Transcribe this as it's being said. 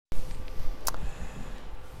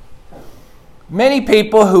Many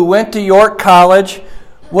people who went to York College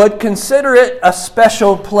would consider it a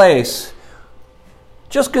special place.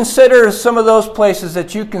 Just consider some of those places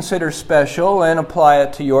that you consider special and apply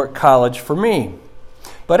it to York College for me.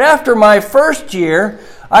 But after my first year,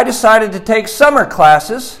 I decided to take summer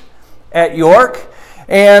classes at York,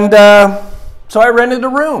 and so I rented a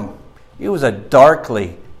room. It was a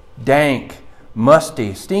darkly, dank,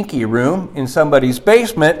 musty, stinky room in somebody's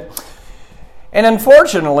basement, and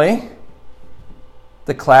unfortunately,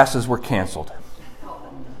 the classes were canceled.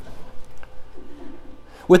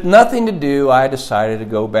 With nothing to do, I decided to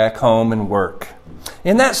go back home and work.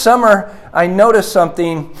 In that summer, I noticed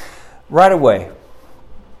something right away.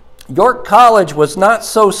 York College was not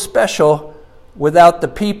so special without the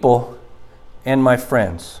people and my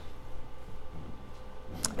friends.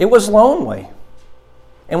 It was lonely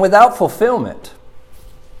and without fulfillment.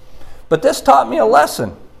 But this taught me a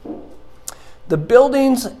lesson. The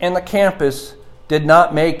buildings and the campus did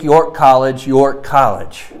not make York College York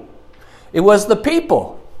College. It was the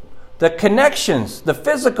people, the connections, the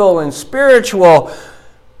physical and spiritual,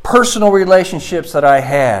 personal relationships that I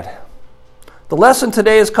had. The lesson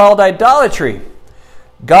today is called idolatry,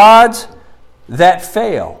 gods that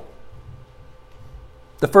fail.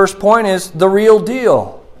 The first point is the real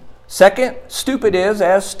deal. Second, stupid is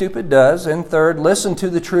as stupid does. And third, listen to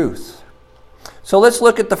the truth. So let's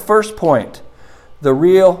look at the first point, the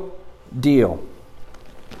real deal.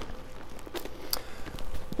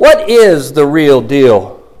 What is the real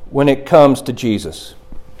deal when it comes to Jesus?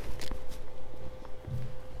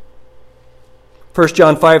 1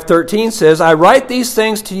 John 5:13 says, I write these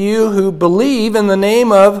things to you who believe in the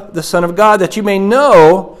name of the Son of God, that you may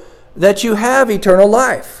know that you have eternal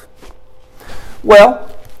life. Well,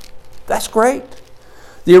 that's great.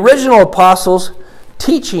 The original apostles'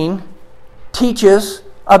 teaching teaches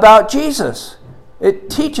about Jesus. It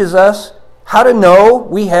teaches us how to know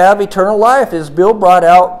we have eternal life, as Bill brought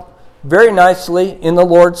out very nicely in the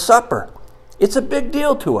Lord's Supper. It's a big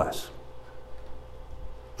deal to us.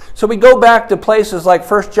 So we go back to places like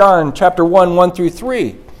 1 John chapter 1, 1 through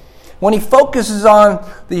 3, when he focuses on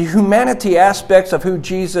the humanity aspects of who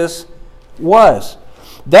Jesus was.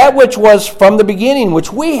 That which was from the beginning,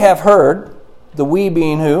 which we have heard, the we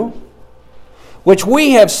being who? Which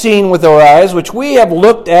we have seen with our eyes, which we have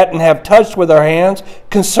looked at and have touched with our hands,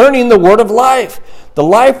 concerning the word of life. The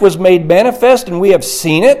life was made manifest, and we have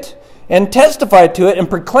seen it, and testified to it, and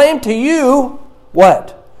proclaimed to you,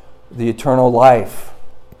 what? The eternal life,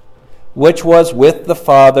 which was with the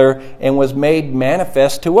Father, and was made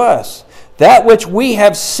manifest to us. That which we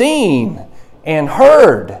have seen and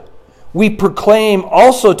heard, we proclaim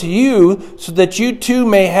also to you, so that you too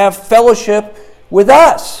may have fellowship with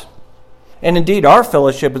us. And indeed, our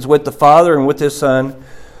fellowship is with the Father and with His Son,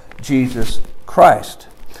 Jesus Christ.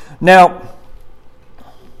 Now,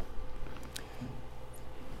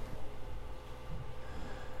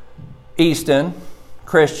 Easton,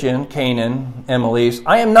 Christian, Canaan, Emily's,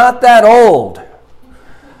 I am not that old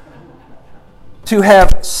to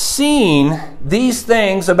have seen these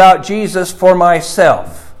things about Jesus for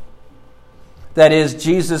myself. That is,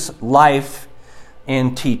 Jesus' life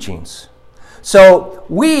and teachings. So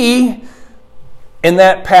we, in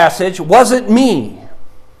that passage, wasn't me.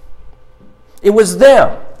 It was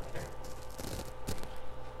them.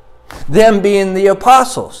 Them being the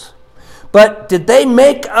apostles. But did they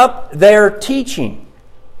make up their teaching?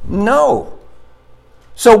 No.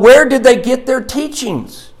 So where did they get their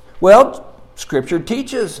teachings? Well, Scripture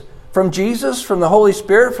teaches from Jesus, from the Holy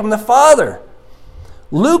Spirit, from the Father.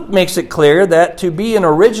 Luke makes it clear that to be an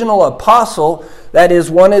original apostle, that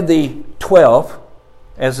is one of the 12,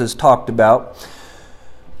 as is talked about,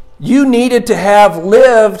 you needed to have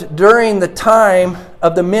lived during the time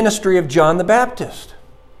of the ministry of John the Baptist.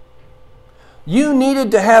 You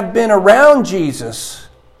needed to have been around Jesus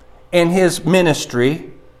and His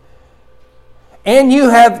ministry, and you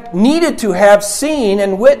have needed to have seen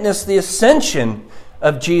and witnessed the ascension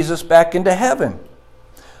of Jesus back into heaven.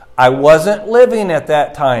 I wasn't living at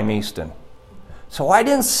that time, Easton, so I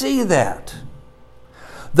didn't see that.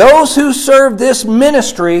 Those who serve this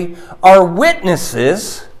ministry are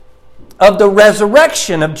witnesses of the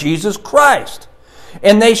resurrection of Jesus Christ.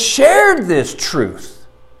 And they shared this truth.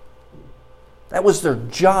 That was their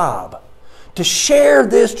job, to share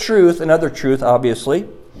this truth, another truth, obviously,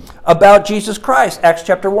 about Jesus Christ. Acts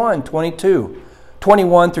chapter 1,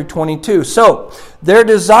 21 through 22. So, their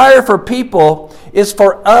desire for people is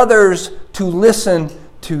for others to listen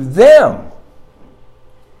to them.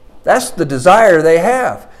 That's the desire they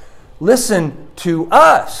have. Listen to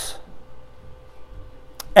us.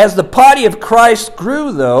 As the body of Christ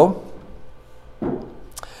grew, though,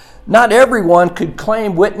 not everyone could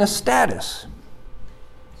claim witness status.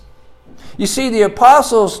 You see, the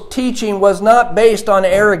apostles' teaching was not based on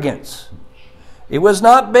arrogance. It was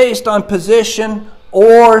not based on position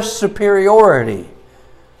or superiority.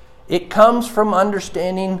 It comes from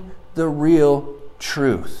understanding the real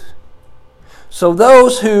truth. So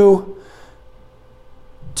those who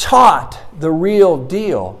taught the real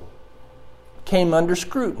deal came under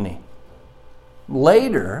scrutiny.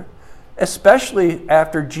 Later, especially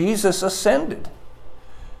after Jesus ascended,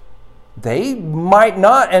 they might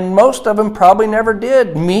not, and most of them probably never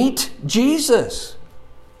did, meet Jesus.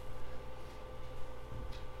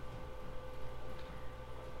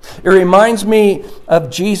 It reminds me of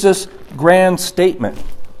Jesus' grand statement.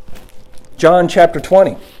 John chapter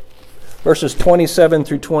 20, verses 27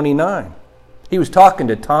 through 29. He was talking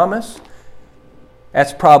to Thomas.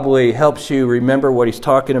 That's probably helps you remember what he's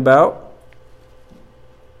talking about.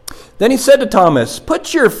 Then he said to Thomas,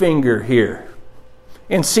 "Put your finger here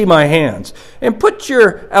and see my hands, and put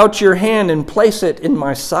out your hand and place it in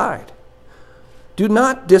my side. Do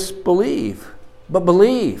not disbelieve, but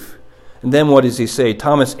believe." And then what does he say?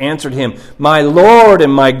 Thomas answered him, "My Lord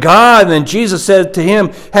and my God." And then Jesus said to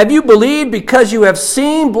him, "Have you believed because you have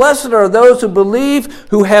seen? Blessed are those who believe,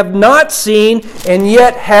 who have not seen and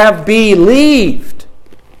yet have believed."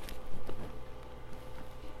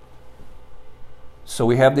 So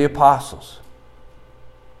we have the apostles.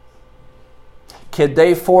 Could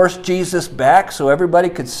they force Jesus back so everybody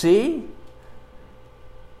could see?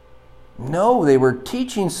 No, they were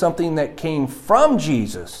teaching something that came from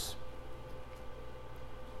Jesus.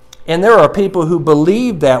 And there are people who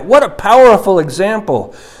believe that. What a powerful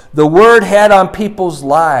example the Word had on people's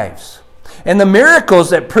lives. And the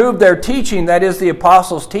miracles that proved their teaching, that is the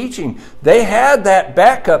apostles' teaching, they had that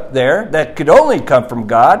backup there that could only come from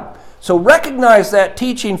God. So recognize that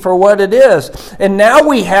teaching for what it is. And now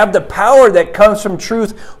we have the power that comes from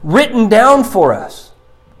truth written down for us.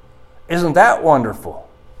 Isn't that wonderful?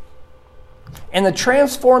 And the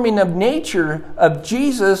transforming of nature of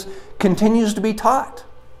Jesus continues to be taught.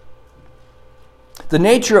 The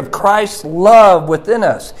nature of Christ's love within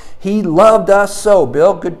us. He loved us so.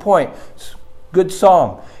 Bill, good point. Good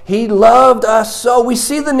song. He loved us so. We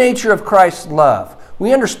see the nature of Christ's love.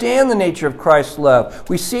 We understand the nature of Christ's love.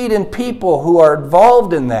 We see it in people who are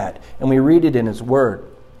involved in that, and we read it in His Word.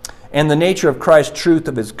 And the nature of Christ's truth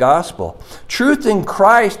of His gospel. Truth in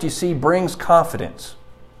Christ, you see, brings confidence.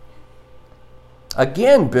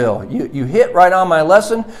 Again, Bill, you hit right on my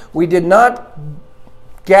lesson. We did not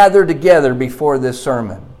gather together before this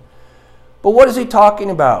sermon. But what is he talking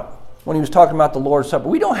about when he was talking about the Lord's Supper?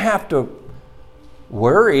 We don't have to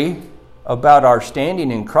worry about our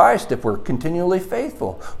standing in Christ if we're continually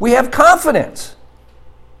faithful. We have confidence.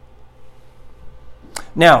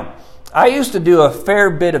 Now, I used to do a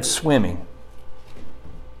fair bit of swimming.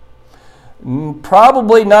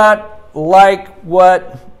 Probably not like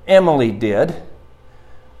what Emily did,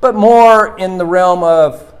 but more in the realm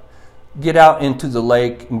of get out into the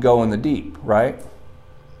lake and go in the deep, right?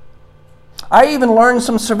 I even learned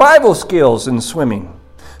some survival skills in swimming.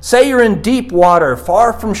 Say you're in deep water,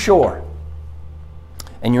 far from shore,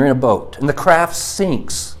 and you're in a boat, and the craft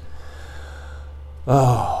sinks.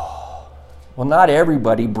 Oh, well, not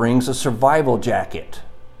everybody brings a survival jacket.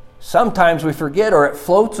 Sometimes we forget, or it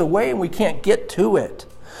floats away and we can't get to it.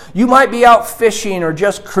 You might be out fishing or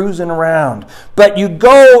just cruising around, but you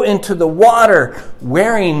go into the water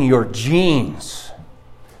wearing your jeans.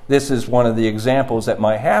 This is one of the examples that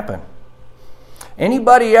might happen.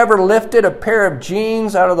 Anybody ever lifted a pair of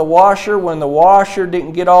jeans out of the washer when the washer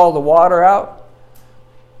didn't get all the water out?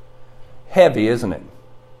 Heavy, isn't it?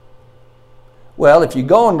 Well, if you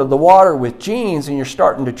go into the water with jeans and you're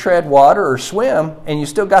starting to tread water or swim and you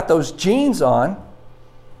still got those jeans on,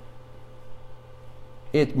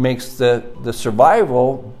 it makes the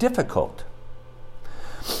survival difficult.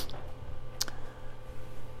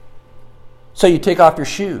 So you take off your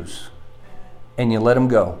shoes and you let them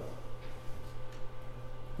go.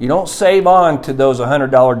 You don't save on to those $100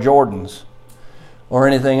 Jordans or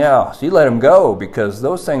anything else. You let them go because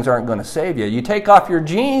those things aren't going to save you. You take off your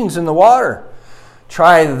jeans in the water.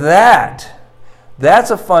 Try that.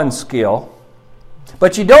 That's a fun skill.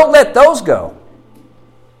 But you don't let those go.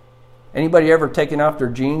 Anybody ever taken off their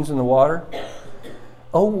jeans in the water?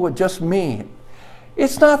 Oh, well, just me.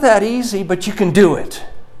 It's not that easy, but you can do it.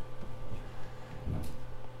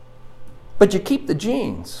 But you keep the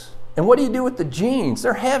jeans. And what do you do with the jeans?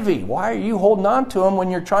 They're heavy. Why are you holding on to them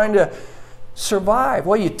when you're trying to survive?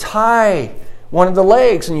 Well, you tie one of the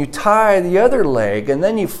legs and you tie the other leg and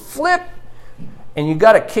then you flip and you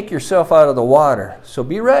got to kick yourself out of the water. So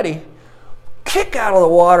be ready. kick out of the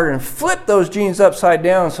water and flip those jeans upside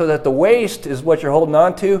down so that the waist is what you're holding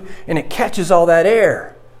on to and it catches all that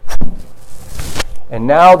air. And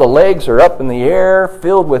now the legs are up in the air,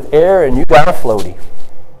 filled with air, and you got a floaty.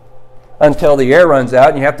 Until the air runs out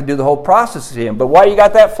and you have to do the whole process again. But while you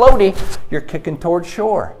got that floaty, you're kicking towards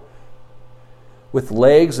shore with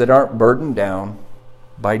legs that aren't burdened down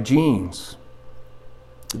by jeans.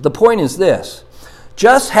 The point is this: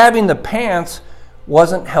 just having the pants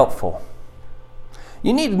wasn't helpful.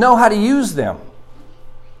 You need to know how to use them.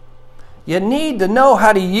 You need to know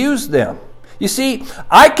how to use them. You see,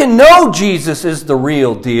 I can know Jesus is the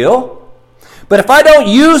real deal, but if I don't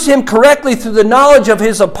use him correctly through the knowledge of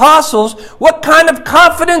his apostles, what kind of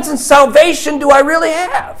confidence and salvation do I really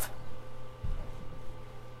have?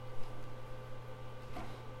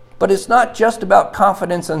 But it's not just about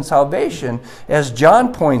confidence and salvation. As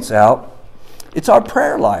John points out, it's our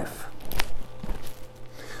prayer life.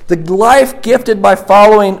 The life gifted by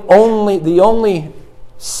following the only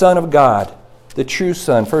Son of God, the true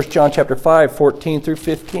Son. 1 John chapter 5, 14 through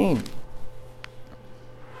 15.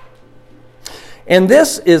 And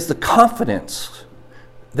this is the confidence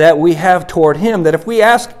that we have toward him, that if we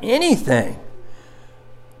ask anything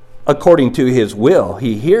according to his will,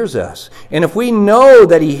 he hears us. And if we know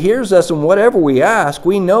that he hears us in whatever we ask,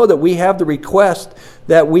 we know that we have the request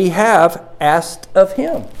that we have asked of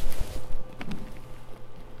him.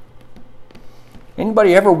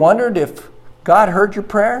 Anybody ever wondered if God heard your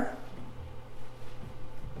prayer?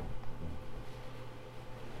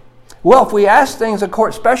 Well, if we ask things,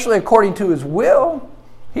 especially according to his will,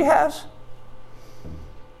 he has.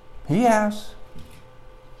 He has.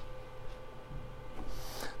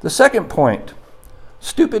 The second point,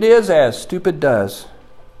 stupid is as stupid does,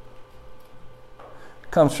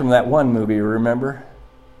 comes from that one movie, remember?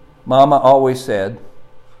 Mama always said.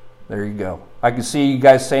 There you go. I can see you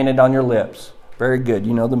guys saying it on your lips. Very good.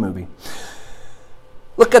 You know the movie.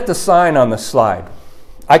 Look at the sign on the slide.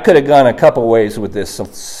 I could have gone a couple ways with this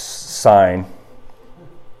sign.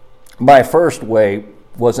 My first way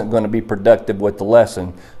wasn't going to be productive with the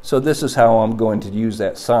lesson, so this is how I'm going to use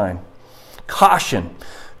that sign. Caution.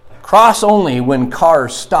 Cross only when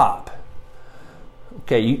cars stop.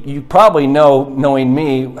 Okay, you probably know, knowing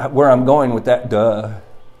me, where I'm going with that. Duh.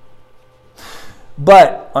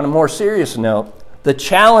 But on a more serious note, the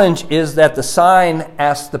challenge is that the sign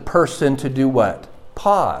asks the person to do what?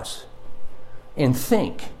 Pause and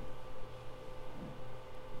think.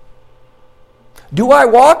 Do I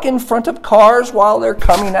walk in front of cars while they're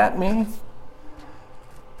coming at me?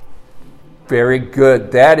 Very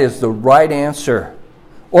good. That is the right answer.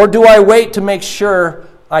 Or do I wait to make sure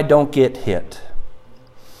I don't get hit?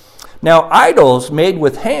 Now, idols made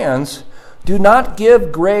with hands do not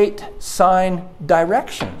give great sign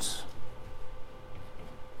directions.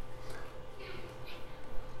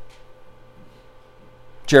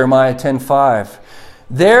 Jeremiah 10:5.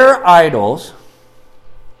 Their idols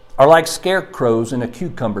are like scarecrows in a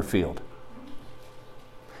cucumber field,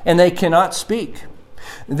 and they cannot speak.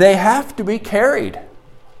 They have to be carried,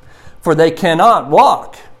 for they cannot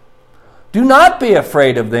walk. Do not be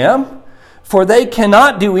afraid of them, for they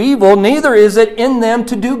cannot do evil, neither is it in them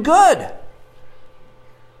to do good.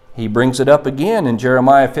 He brings it up again in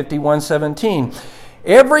Jeremiah 51:17.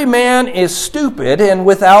 Every man is stupid and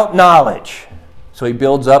without knowledge. So he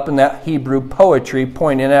builds up in that Hebrew poetry,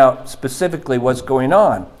 pointing out specifically what's going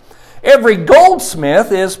on. Every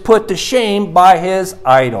goldsmith is put to shame by his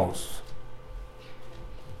idols.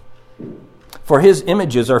 For his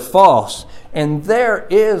images are false, and there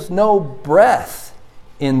is no breath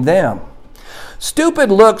in them.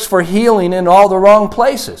 Stupid looks for healing in all the wrong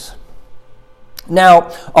places.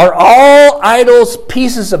 Now, are all idols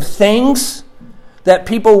pieces of things that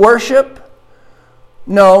people worship?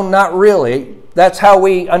 No, not really. That's how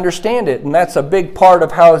we understand it, and that's a big part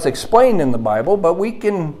of how it's explained in the Bible, but we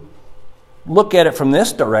can look at it from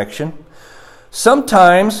this direction.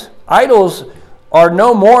 Sometimes idols are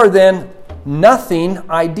no more than nothing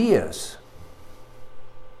ideas.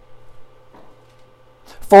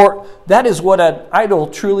 For that is what an idol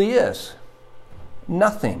truly is.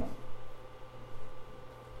 Nothing.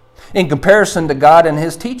 In comparison to God and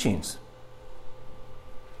his teachings.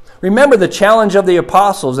 Remember the challenge of the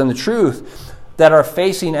apostles and the truth that are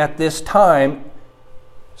facing at this time,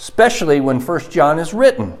 especially when 1 John is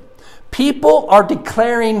written. People are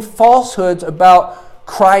declaring falsehoods about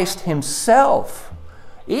Christ himself,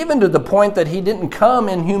 even to the point that he didn't come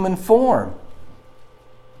in human form.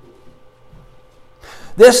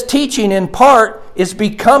 This teaching, in part, is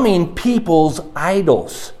becoming people's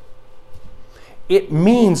idols. It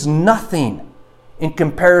means nothing in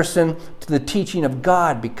comparison to the teaching of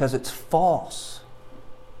God because it's false.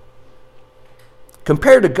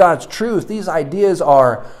 Compared to God's truth, these ideas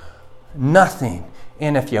are nothing.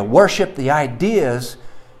 And if you worship the ideas,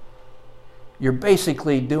 you're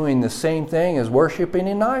basically doing the same thing as worshiping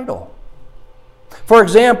an idol. For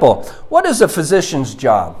example, what is a physician's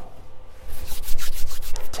job?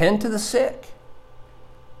 Tend to the sick.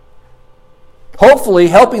 Hopefully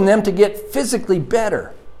helping them to get physically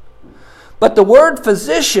better. But the word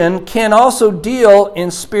physician can also deal in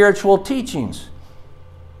spiritual teachings.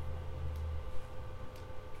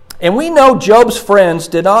 And we know Job's friends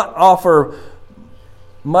did not offer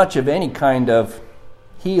much of any kind of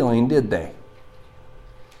healing, did they?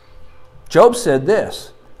 Job said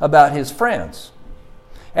this about his friends.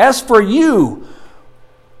 As for you,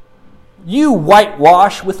 you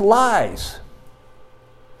whitewash with lies.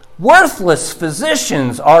 Worthless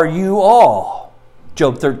physicians are you all.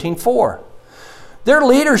 Job 13:4. Their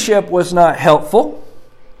leadership was not helpful.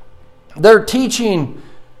 Their teaching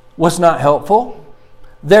was not helpful.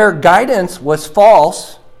 Their guidance was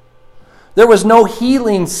false. There was no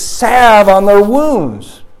healing salve on their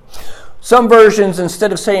wounds. Some versions,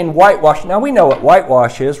 instead of saying whitewash, now we know what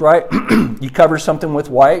whitewash is, right? You cover something with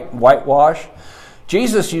whitewash.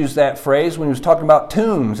 Jesus used that phrase when he was talking about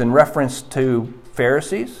tombs in reference to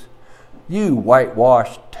Pharisees. You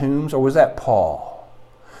whitewashed tombs, or was that Paul?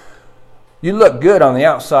 You look good on the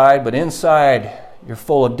outside, but inside you're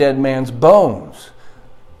full of dead man's bones.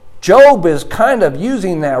 Job is kind of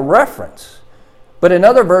using that reference. But in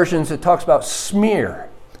other versions it talks about smear.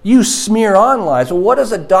 You smear on lies. Well, what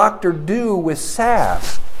does a doctor do with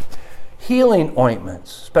salve? Healing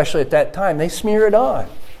ointments, especially at that time, they smear it on.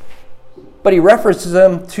 But he references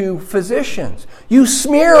them to physicians. You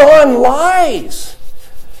smear on lies.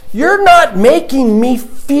 You're not making me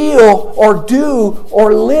feel or do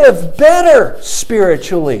or live better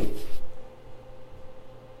spiritually.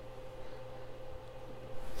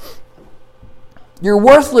 You're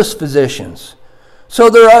worthless physicians. So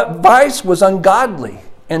their advice was ungodly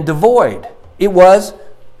and devoid. It was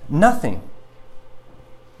nothing.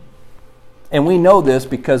 And we know this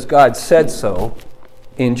because God said so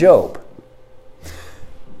in Job.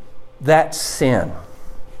 That's sin.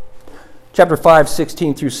 Chapter 5,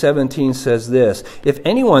 16 through 17 says this: If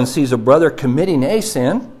anyone sees a brother committing a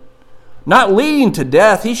sin, not leading to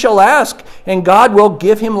death, he shall ask, and God will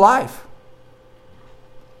give him life.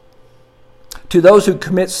 To those who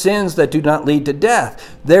commit sins that do not lead to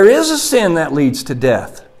death, there is a sin that leads to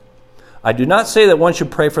death. I do not say that one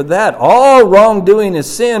should pray for that. All wrongdoing is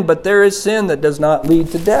sin, but there is sin that does not lead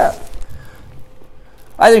to death.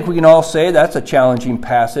 I think we can all say that's a challenging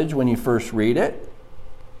passage when you first read it.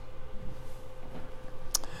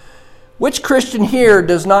 Which Christian here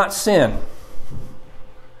does not sin?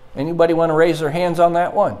 Anybody want to raise their hands on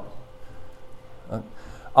that one?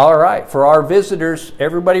 All right, for our visitors,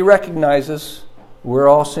 everybody recognizes we're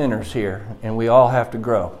all sinners here and we all have to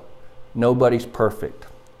grow. Nobody's perfect.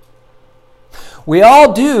 We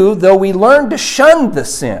all do, though we learn to shun the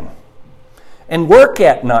sin and work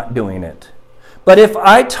at not doing it. But if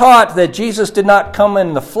I taught that Jesus did not come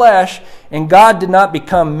in the flesh and God did not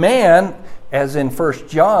become man, as in 1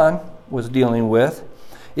 John was dealing with,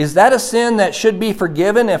 is that a sin that should be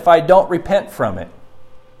forgiven if I don't repent from it?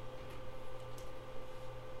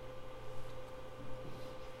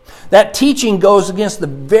 That teaching goes against the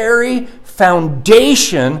very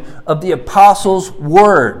foundation of the apostles'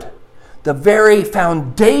 word. The very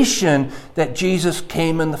foundation that Jesus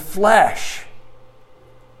came in the flesh.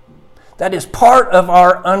 That is part of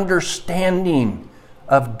our understanding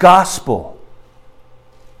of gospel.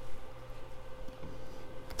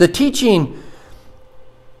 The teaching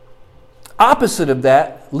opposite of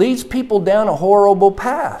that leads people down a horrible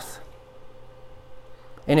path.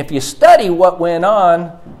 And if you study what went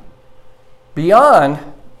on beyond,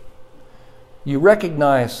 you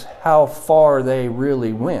recognize how far they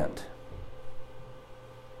really went.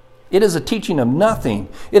 It is a teaching of nothing.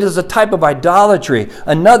 It is a type of idolatry,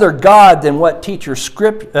 another God than what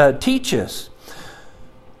Scripture teaches.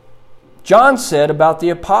 John said about the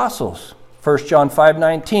apostles, 1 John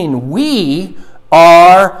 5:19, we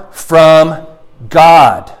are from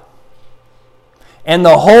God, and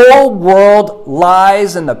the whole world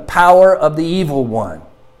lies in the power of the evil one.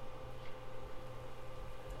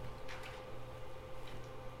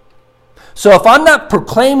 So if I'm not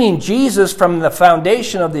proclaiming Jesus from the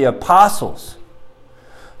foundation of the apostles,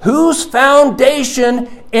 whose foundation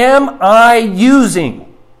am I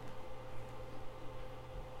using?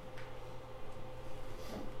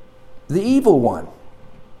 The evil one.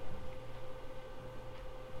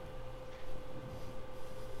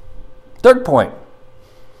 Third point.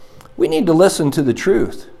 we need to listen to the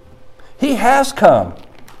truth. He has come,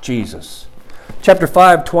 Jesus. Chapter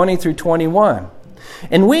 5, 20 through 21.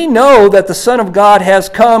 And we know that the Son of God has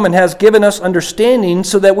come and has given us understanding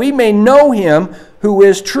so that we may know him who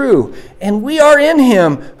is true. And we are in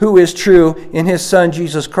him who is true, in his Son,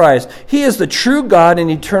 Jesus Christ. He is the true God and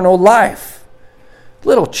eternal life.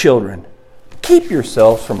 Little children, keep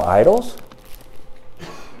yourselves from idols.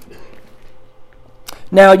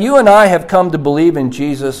 Now, you and I have come to believe in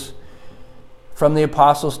Jesus from the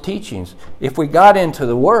apostles' teachings. If we got into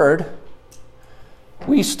the Word,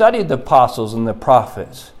 we studied the apostles and the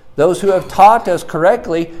prophets. Those who have taught us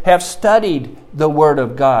correctly have studied the Word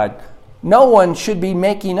of God. No one should be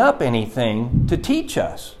making up anything to teach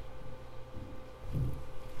us.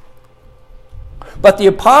 But the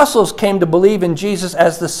apostles came to believe in Jesus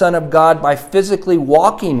as the Son of God by physically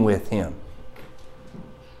walking with him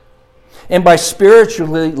and by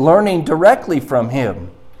spiritually learning directly from him,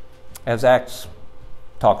 as Acts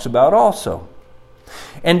talks about also,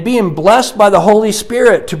 and being blessed by the Holy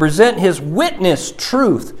Spirit to present his witness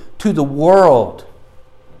truth to the world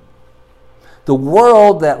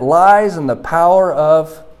that lies in the power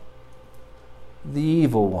of the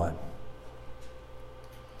evil one.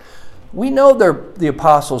 We know the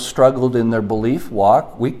apostles struggled in their belief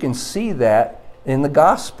walk. We can see that in the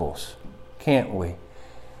Gospels, can't we?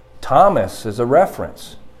 Thomas is a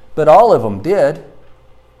reference, but all of them did.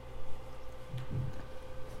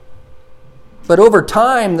 But over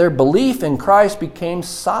time, their belief in Christ became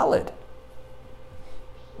solid.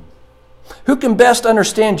 Who can best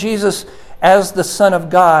understand Jesus as the Son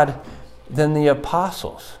of God than the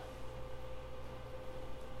apostles?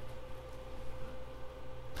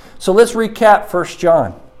 So let's recap 1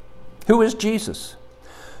 John. Who is Jesus?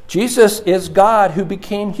 Jesus is God who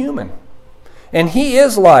became human. And he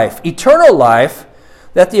is life, eternal life,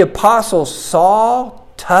 that the apostles saw,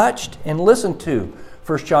 touched, and listened to.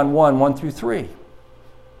 1 John 1, 1 through 3.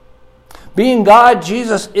 Being God,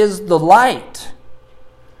 Jesus is the light.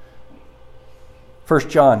 1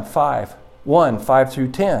 John 5, 1, 5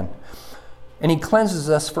 through 10. And he cleanses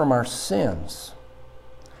us from our sins.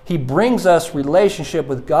 He brings us relationship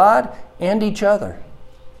with God and each other.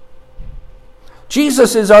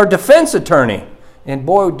 Jesus is our defense attorney. And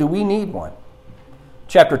boy, do we need one.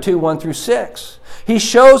 Chapter 2, 1 through 6. He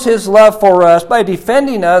shows his love for us by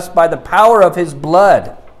defending us by the power of his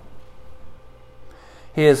blood.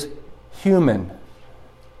 His human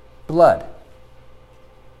blood.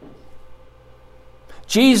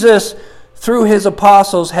 Jesus, through his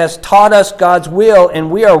apostles, has taught us God's will,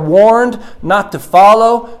 and we are warned not to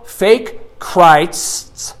follow fake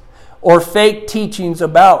Christs or fake teachings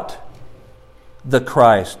about the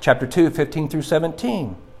Christ. Chapter 2, 15 through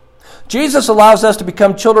 17. Jesus allows us to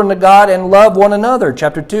become children of God and love one another.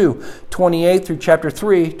 Chapter 2, 28 through chapter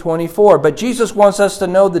 3, 24. But Jesus wants us to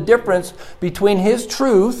know the difference between his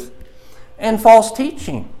truth and false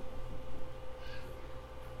teaching.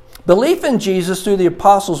 Belief in Jesus through the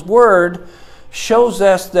apostles' word shows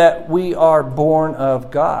us that we are born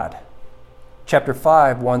of God. Chapter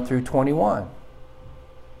 5, 1 through 21.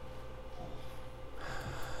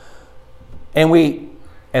 And we,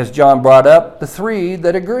 as John brought up, the three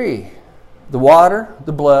that agree. The water,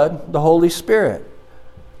 the blood, the Holy Spirit.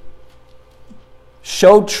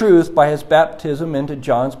 Showed truth by his baptism into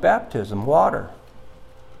John's baptism, water.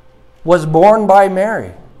 Was born by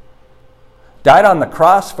Mary. Died on the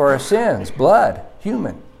cross for our sins, blood,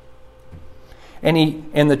 human.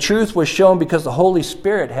 And the truth was shown because the Holy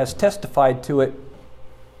Spirit has testified to it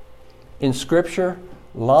in Scripture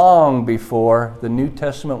long before the New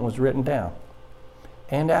Testament was written down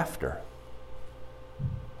and after.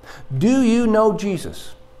 Do you know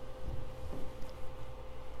Jesus?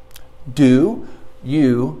 Do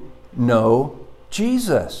you know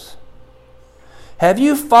Jesus? Have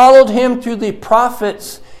you followed him through the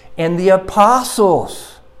prophets and the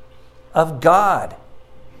apostles of God?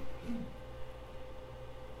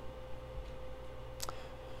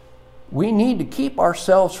 We need to keep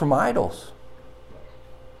ourselves from idols.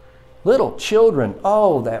 Little children,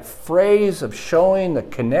 oh, that phrase of showing the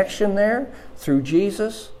connection there through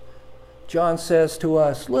Jesus. John says to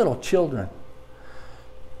us, little children,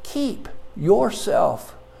 keep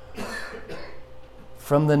yourself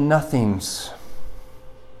from the nothings.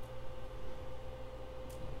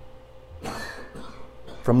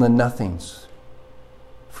 From the nothings.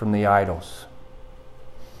 From the idols.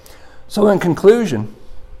 So in conclusion,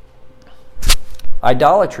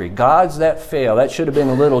 idolatry, gods that fail. That should have been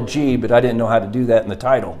a little G, but I didn't know how to do that in the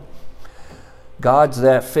title. Gods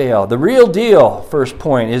that fail. The real deal, first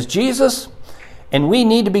point, is Jesus, and we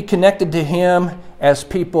need to be connected to him as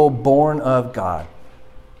people born of God.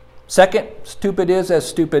 Second, stupid is as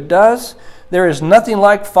stupid does. There is nothing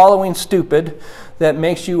like following stupid that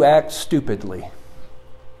makes you act stupidly.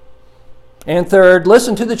 And third,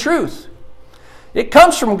 listen to the truth. It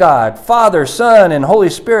comes from God, Father, Son, and Holy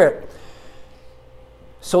Spirit.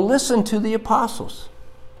 So listen to the apostles.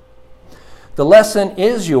 The lesson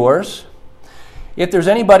is yours. If there's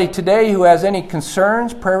anybody today who has any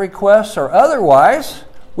concerns, prayer requests, or otherwise,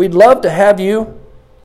 we'd love to have you